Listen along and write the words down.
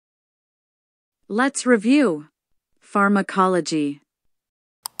Let's review. Pharmacology.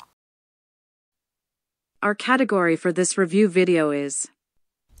 Our category for this review video is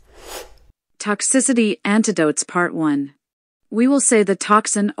Toxicity Antidotes Part 1. We will say the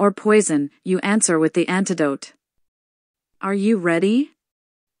toxin or poison, you answer with the antidote. Are you ready?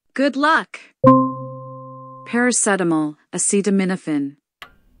 Good luck! Paracetamol, acetaminophen.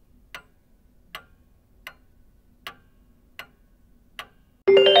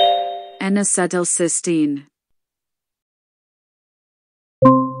 N-acetylcysteine.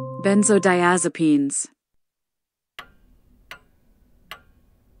 Benzodiazepines.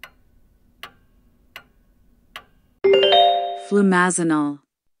 Flumazenol.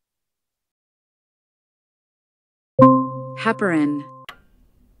 Heparin.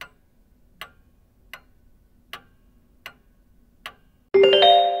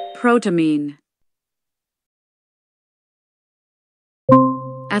 Protamine.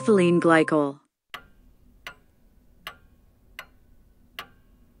 Ethylene glycol.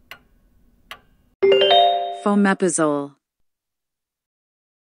 Fomepizole.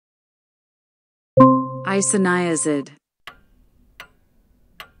 Isoniazid.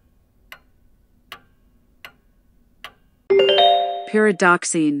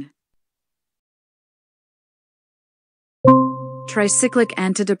 Pyridoxine. Tricyclic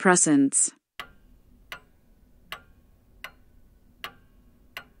antidepressants.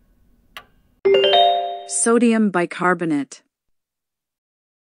 Sodium bicarbonate.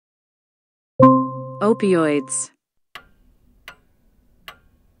 Opioids.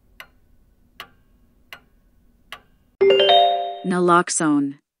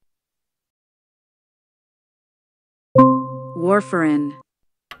 Naloxone. Warfarin.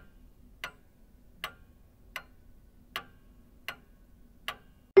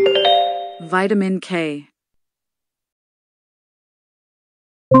 Vitamin K.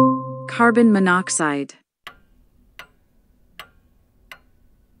 Carbon monoxide.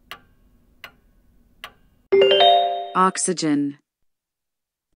 Oxygen.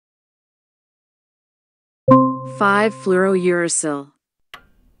 5-fluorouracil.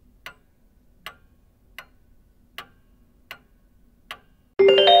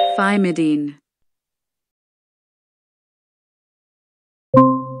 Thymidine.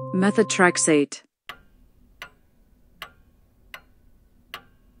 Methotrexate.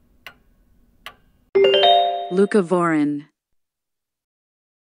 Leucovorin.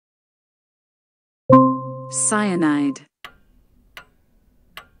 Cyanide.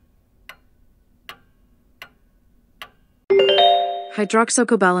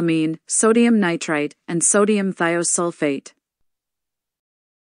 Hydroxycobalamin, sodium nitrite, and sodium thiosulfate.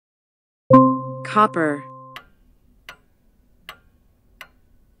 Copper.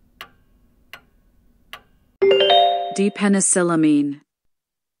 Dipenicillamine.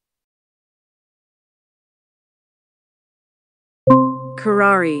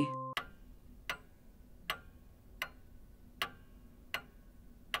 Curare.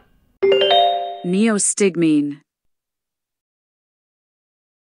 Neostigmine.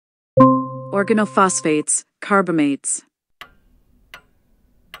 Organophosphates, carbamates.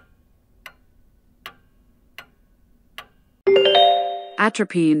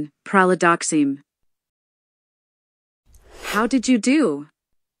 Atropine, pralidoxime. How did you do?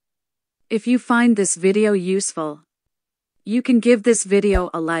 If you find this video useful, you can give this video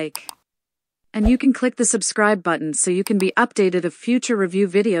a like. And you can click the subscribe button so you can be updated of future review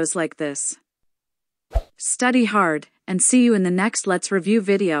videos like this. Study hard, and see you in the next Let's Review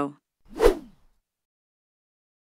video.